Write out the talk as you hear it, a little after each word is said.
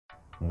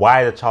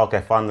why the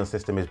childcare funding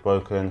system is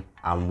broken,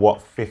 and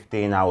what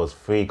 15 hours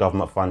free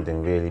government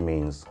funding really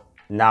means.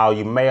 Now,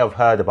 you may have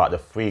heard about the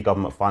free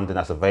government funding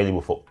that's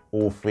available for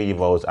all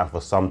 3-year-olds and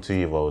for some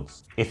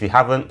 2-year-olds. If you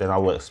haven't, then I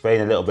will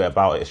explain a little bit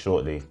about it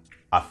shortly.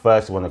 I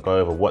first want to go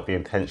over what the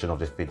intention of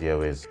this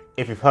video is.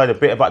 If you've heard a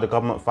bit about the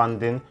government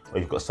funding, or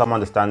you've got some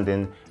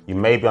understanding, you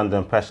may be under the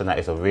impression that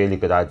it's a really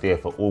good idea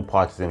for all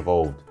parties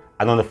involved.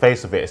 And on the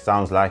face of it, it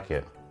sounds like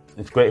it.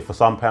 It's great for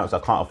some parents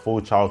that can't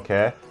afford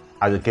childcare,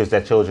 as it gives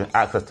their children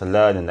access to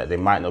learning that they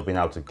might not have been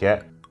able to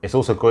get. It's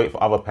also great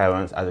for other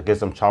parents as it gives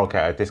them childcare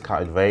at a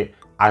discounted rate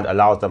and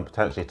allows them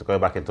potentially to go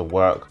back into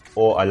work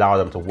or allow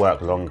them to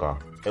work longer.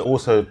 It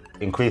also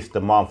increases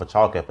demand for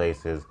childcare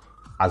places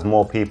as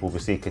more people will be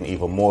seeking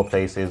either more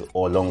places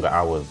or longer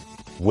hours,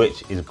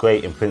 which is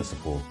great in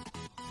principle.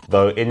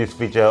 Though in this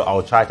video, I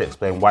will try to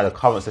explain why the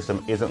current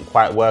system isn't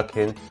quite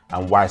working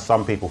and why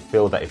some people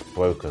feel that it's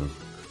broken.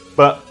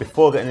 But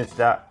before getting into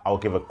that, I'll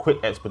give a quick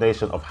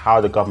explanation of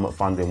how the government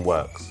funding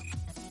works.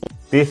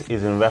 This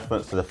is in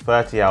reference to the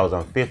 30 hours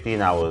and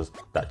 15 hours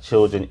that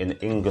children in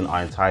England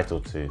are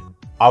entitled to.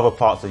 Other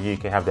parts of the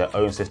UK have their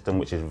own system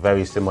which is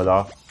very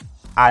similar,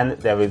 and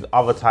there is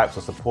other types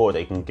of support that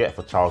you can get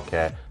for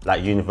childcare,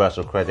 like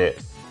universal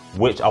credits,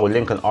 which I will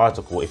link an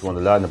article if you want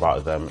to learn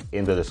about them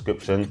in the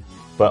description,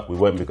 but we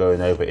won't be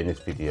going over it in this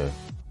video.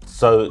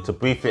 So to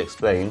briefly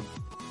explain,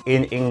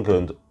 in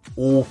England,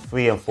 all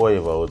 3 and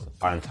 4-year-olds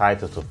are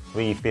entitled to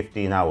free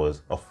 15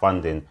 hours of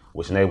funding,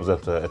 which enables them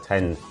to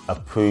attend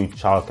approved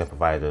childcare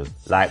providers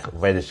like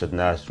registered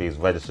nurseries,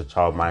 registered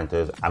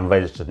childminders and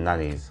registered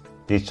nannies.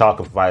 These childcare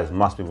providers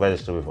must be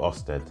registered with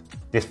Ofsted.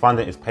 This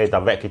funding is paid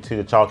directly to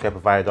the childcare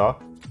provider.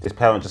 This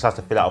parent just has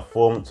to fill out a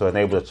form to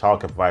enable the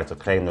childcare provider to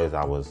claim those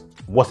hours.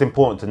 What's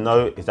important to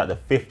note is that the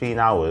 15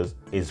 hours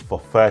is for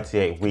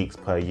 38 weeks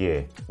per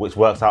year, which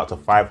works out to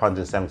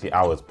 570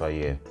 hours per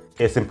year.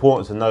 It's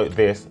important to note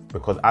this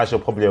because, as you're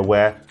probably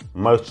aware,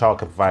 most childcare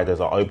providers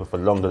are open for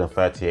longer than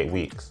 38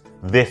 weeks.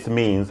 This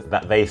means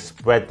that they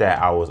spread their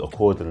hours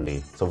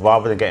accordingly. So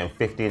rather than getting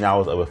 15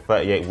 hours over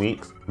 38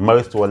 weeks,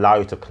 most will allow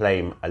you to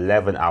claim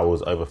 11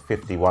 hours over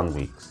 51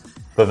 weeks.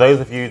 For those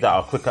of you that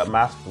are quick at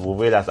maths, will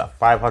realise that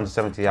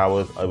 570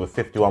 hours over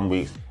 51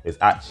 weeks is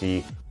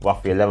actually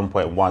roughly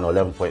 11.1 or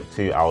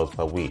 11.2 hours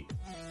per week.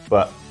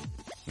 But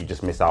you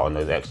just miss out on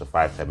those extra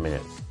 5-10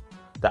 minutes.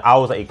 The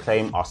hours that you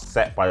claim are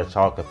set by the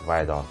childcare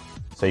provider.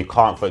 So you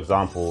can't, for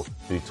example,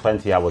 do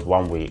 20 hours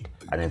one week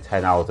and then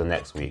 10 hours the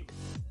next week.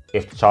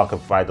 If the childcare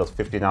provider does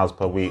 15 hours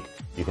per week,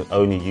 you can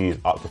only use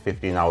up to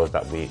 15 hours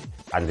that week.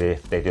 And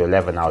if they do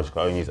 11 hours, you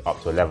can only use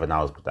up to 11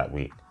 hours that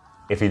week.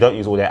 If you don't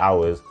use all their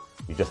hours,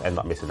 you just end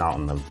up missing out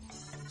on them.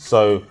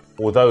 So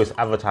although it's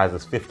advertised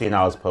as 15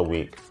 hours per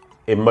week,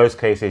 in most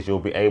cases you'll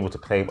be able to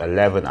claim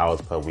 11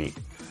 hours per week,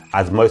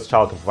 as most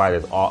childcare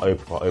providers are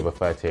open for over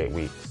 38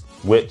 weeks,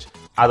 which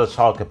as a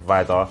childcare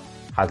provider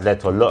has led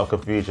to a lot of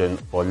confusion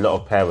for a lot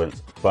of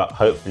parents, but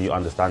hopefully you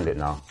understand it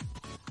now.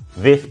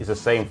 This is the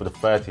same for the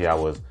 30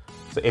 hours.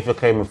 So if you're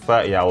claiming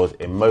 30 hours,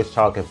 in most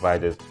childcare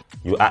providers,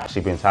 you'll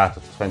actually be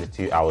entitled to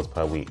 22 hours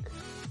per week.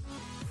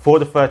 For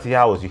the 30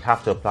 hours, you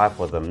have to apply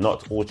for them.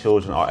 Not all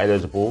children are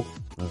eligible,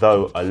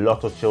 though a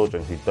lot of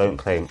children who don't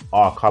claim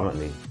are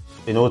currently.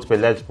 In order to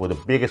be eligible, the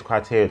biggest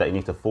criteria that you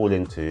need to fall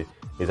into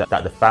is that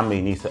the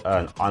family needs to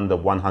earn under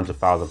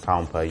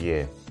 £100,000 per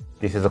year.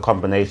 This is a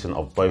combination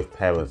of both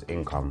parents'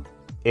 income.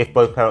 If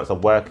both parents are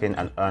working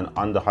and earn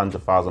under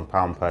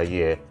 £100,000 per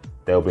year,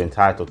 they will be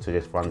entitled to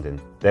this funding.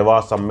 There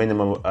are some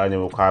minimum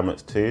earning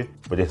requirements too,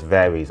 but this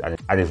varies and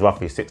is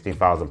roughly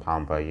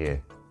 £16,000 per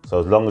year. So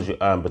as long as you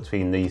earn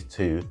between these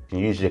two, you can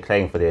usually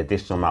claim for the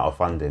additional amount of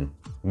funding,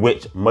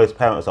 which most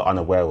parents are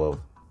unaware of.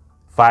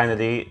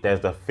 Finally,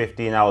 there's the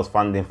 15 hours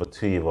funding for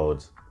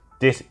 2-year-olds.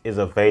 This is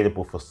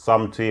available for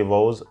some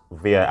 2-year-olds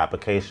via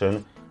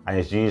application, and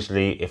it's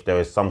usually if there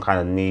is some kind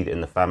of need in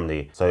the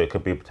family. So it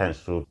could be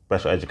potential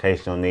special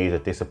educational needs, a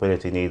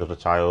disability need of the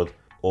child,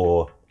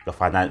 or the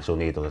financial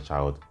need of the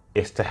child.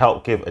 It's to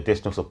help give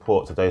additional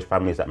support to those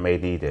families that may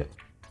need it.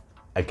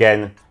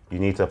 Again, you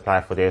need to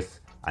apply for this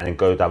and then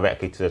go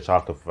directly to the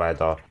childcare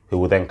provider, who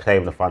will then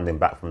claim the funding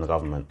back from the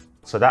government.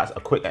 So that's a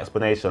quick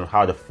explanation of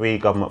how the free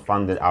government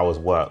funded hours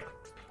work,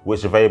 which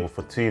is available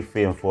for 2,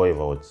 3 and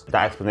 4-year-olds.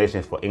 That explanation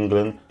is for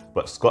England,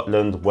 but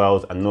Scotland,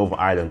 Wales and Northern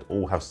Ireland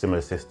all have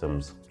similar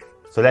systems.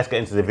 So let's get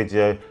into the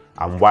video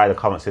and why the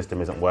current system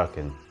isn't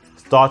working.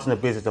 Starting a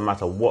business, no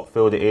matter what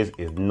field it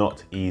is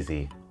not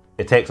easy.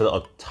 It takes a lot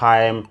of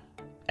time,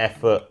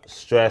 effort,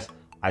 stress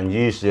and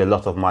usually a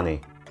lot of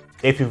money.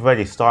 If you've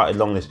already started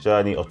along this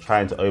journey of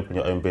trying to open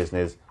your own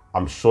business,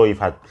 I'm sure you've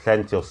had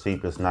plenty of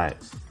sleepless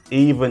nights.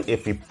 Even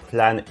if you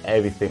plan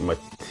everything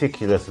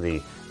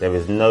meticulously, there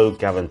is no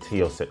guarantee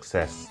of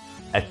success.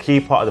 A key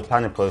part of the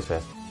planning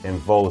process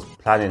involves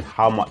planning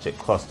how much it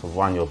costs to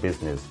run your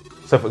business.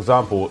 So for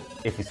example,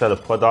 if you sell a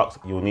product,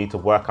 you'll need to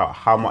work out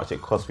how much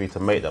it costs for you to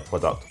make that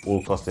product,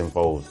 all costs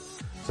involved.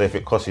 So if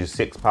it costs you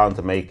 £6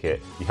 to make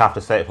it, you have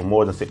to sell it for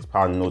more than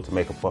 £6 in order to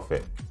make a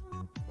profit,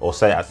 or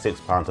sell it at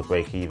 £6 to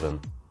break even.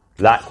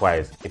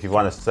 Likewise, if you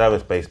run a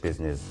service-based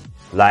business,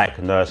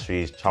 like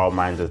nurseries,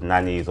 childminders,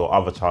 nannies or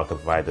other childcare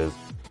providers.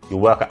 You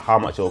work out how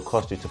much it will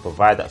cost you to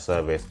provide that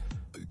service,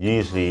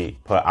 usually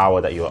per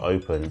hour that you are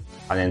open,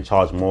 and then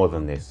charge more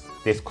than this.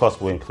 This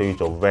cost will include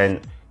your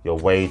rent, your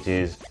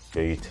wages,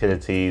 your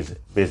utilities,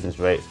 business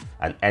rates,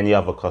 and any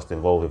other cost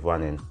involved with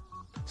running.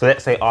 So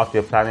let's say after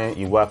your planning,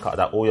 you work out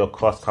that all your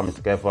costs coming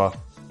together,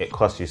 it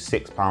costs you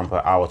 £6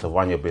 per hour to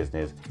run your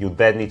business. You'll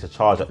then need to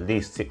charge at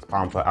least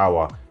 £6 per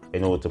hour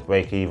in order to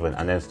break even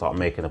and then start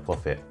making a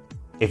profit.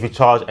 If you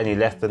charge any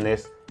less than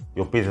this,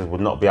 your business will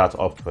not be able to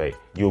operate.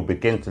 You will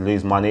begin to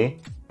lose money,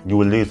 you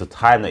will lose the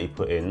time that you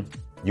put in,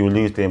 you will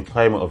lose the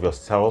employment of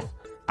yourself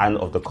and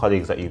of the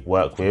colleagues that you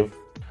work with,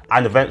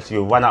 and eventually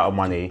you'll run out of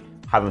money,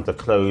 having to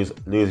close,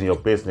 losing your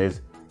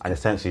business, and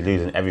essentially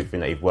losing everything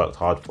that you've worked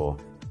hard for.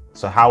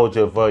 So how would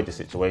you avoid this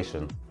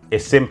situation?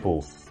 It's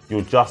simple.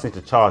 You'll just need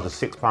to charge the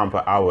 £6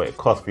 per hour it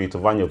costs for you to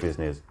run your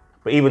business.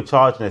 But even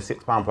charging the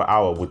 £6 per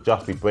hour would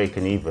just be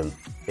breaking even.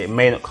 It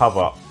may not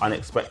cover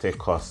unexpected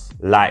costs,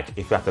 like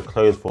if you have to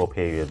close for a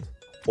period,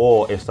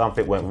 or if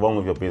something went wrong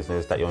with your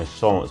business that your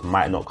insurance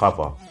might not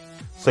cover.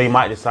 So you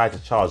might decide to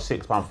charge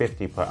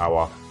 £6.50 per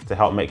hour to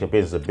help make your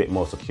business a bit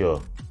more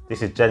secure.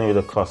 This is generally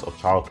the cost of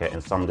childcare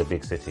in some of the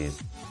big cities,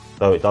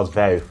 though it does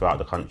vary throughout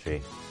the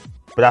country.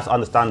 But that's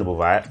understandable,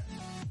 right?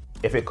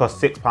 If it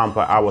costs £6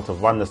 per hour to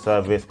run the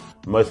service,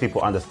 most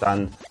people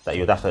understand that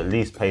you'd have to at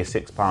least pay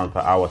 £6 per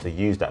hour to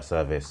use that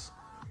service.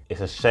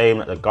 It's a shame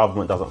that the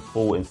government doesn't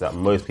fall into that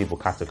most people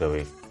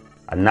category,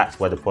 and that's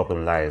where the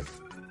problem lies.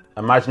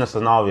 Imagine a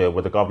scenario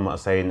where the government are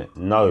saying,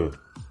 no,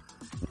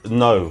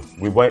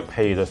 we won't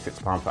pay you the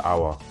 £6 per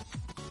hour.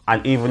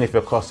 And even if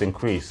your costs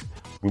increase,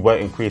 we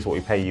won't increase what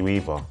we pay you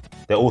either.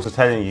 They're also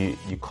telling you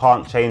you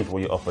can't change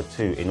what you offer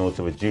too in order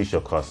to reduce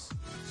your costs.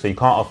 So you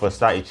can't offer a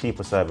slightly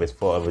cheaper service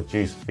for a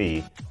reduced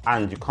fee,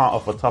 and you can't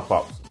offer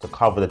top-ups to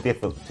cover the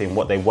difference between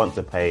what they want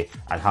to pay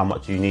and how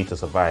much you need to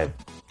survive.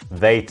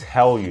 They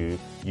tell you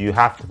you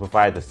have to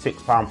provide a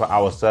 £6 per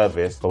hour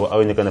service, but we're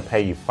only going to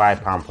pay you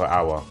 £5 per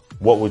hour.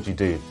 What would you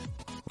do?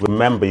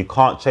 Remember, you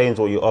can't change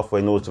what you offer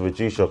in order to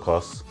reduce your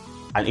costs,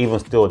 and even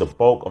still, the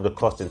bulk of the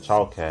costs in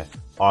childcare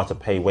are to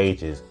pay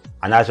wages.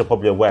 And as you're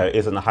probably aware, it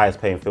isn't the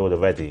highest paying field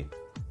already.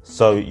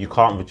 So you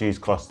can't reduce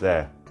costs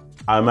there.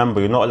 And remember,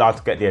 you're not allowed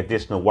to get the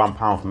additional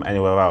 £1 from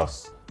anywhere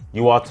else.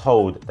 You are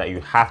told that you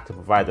have to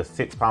provide a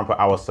 £6 per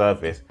hour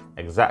service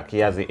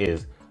exactly as it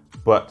is,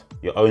 but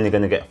you're only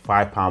going to get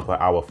 £5 per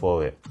hour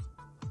for it.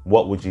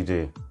 What would you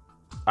do?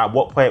 At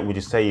what point would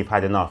you say you've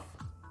had enough?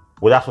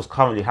 Well, that's what's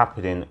currently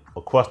happening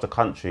across the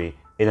country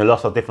in a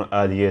lot of different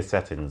early years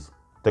settings.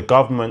 The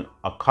government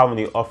are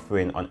currently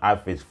offering on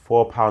average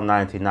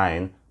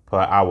 £4.99 per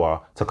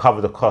hour to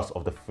cover the cost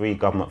of the free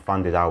government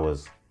funded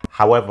hours.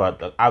 However,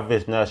 the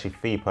average nursery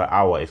fee per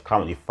hour is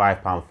currently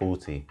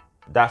 £5.40.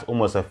 That's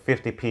almost a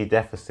 50p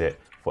deficit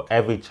for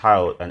every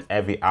child and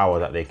every hour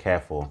that they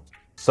care for.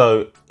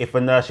 So if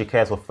a nursery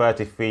cares for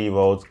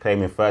 33-year-olds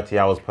claiming 30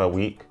 hours per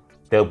week,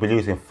 they'll be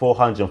losing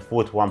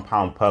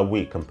 £441 per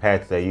week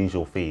compared to their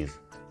usual fees.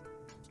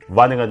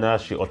 Running a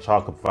nursery or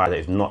childcare provider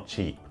is not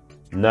cheap.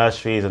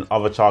 Nurseries and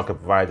other childcare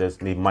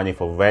providers need money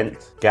for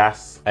rent,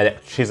 gas,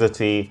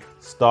 electricity,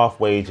 staff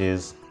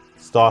wages,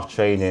 staff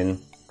training,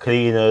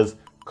 cleaners,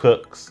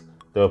 cooks,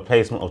 the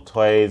replacement of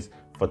toys,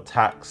 for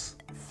tax,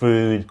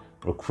 food,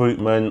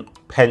 recruitment,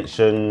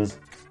 pensions,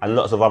 and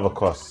lots of other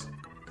costs.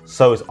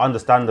 So it's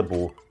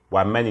understandable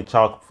why many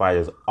childcare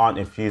providers aren't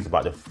enthused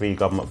about the free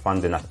government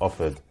funding that's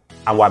offered,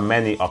 and why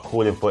many are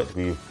calling for it to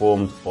be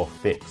reformed or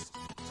fixed.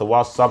 So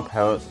while some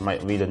parents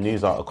might read a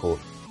news article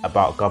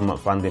about government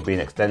funding being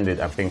extended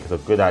and think it's a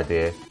good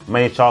idea,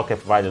 many childcare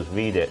providers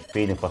read it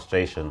feeling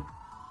frustration.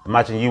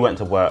 Imagine you went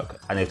to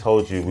work and they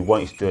told you, we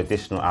want you to do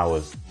additional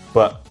hours,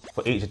 but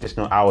for each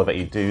additional hour that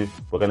you do,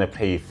 we're going to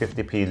pay you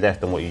 50p less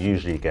than what you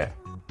usually get.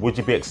 Would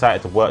you be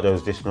excited to work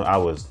those additional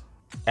hours?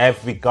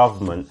 Every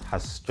government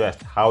has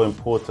stressed how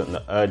important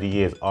the early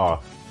years are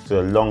to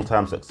the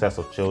long-term success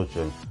of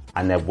children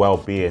and their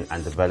well-being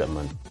and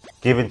development.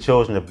 Giving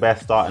children the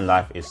best start in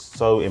life is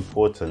so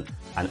important,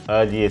 and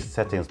early years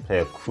settings play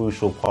a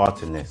crucial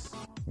part in this.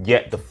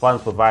 Yet the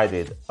funds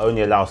provided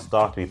only allow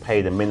staff to be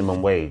paid a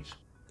minimum wage.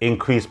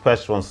 Increased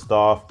pressure on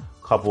staff,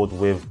 coupled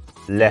with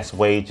less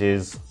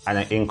wages and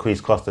an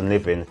increased cost of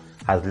living,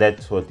 has led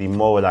to a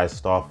demoralised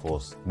staff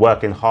force,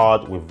 working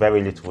hard with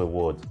very little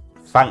reward.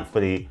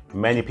 Thankfully,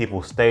 many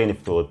people stay in the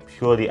field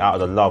purely out of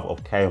the love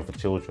of caring for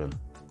children.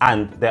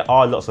 And there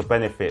are lots of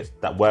benefits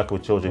that working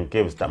with children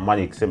gives that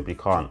money simply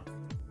can't.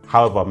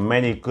 However,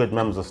 many good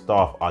members of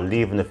staff are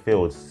leaving the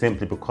field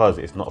simply because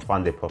it's not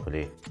funded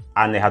properly,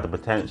 and they have the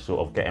potential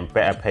of getting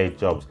better paid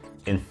jobs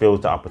in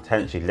fields that are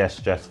potentially less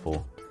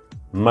stressful.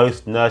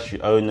 Most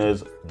nursery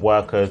owners,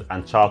 workers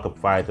and childcare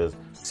providers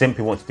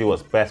simply want to do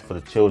what's best for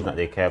the children that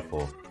they care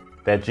for.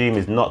 Their dream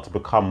is not to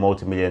become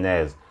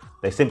multimillionaires.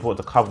 They simply want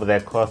to cover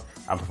their costs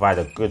and provide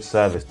a good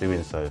service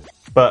doing so.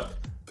 But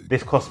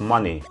this costs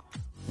money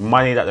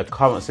that the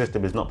current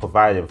system is not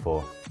providing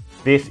for.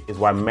 This is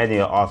why many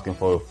are asking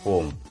for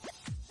reform.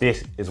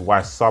 This is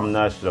why some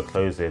nurseries are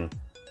closing,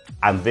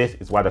 And this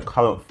is why the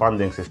current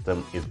funding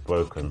system is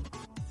broken.